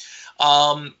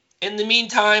 In the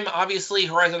meantime, obviously,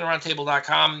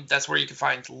 HorizonRoundtable.com, that's where you can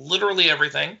find literally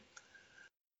everything.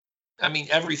 I mean,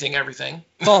 everything.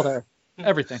 It's all there.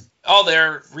 Everything. All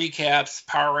there. Recaps,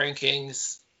 power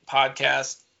rankings,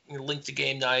 podcasts, link to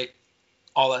game night,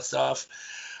 all that stuff.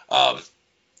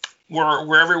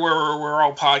 We're everywhere where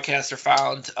all podcasts are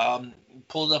found.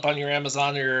 Pull it up on your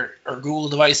Amazon or Google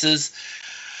devices.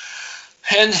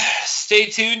 And stay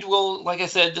tuned. Like I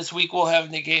said, this week we'll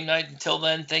have the game night. Until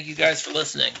then, thank you guys for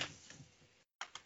listening.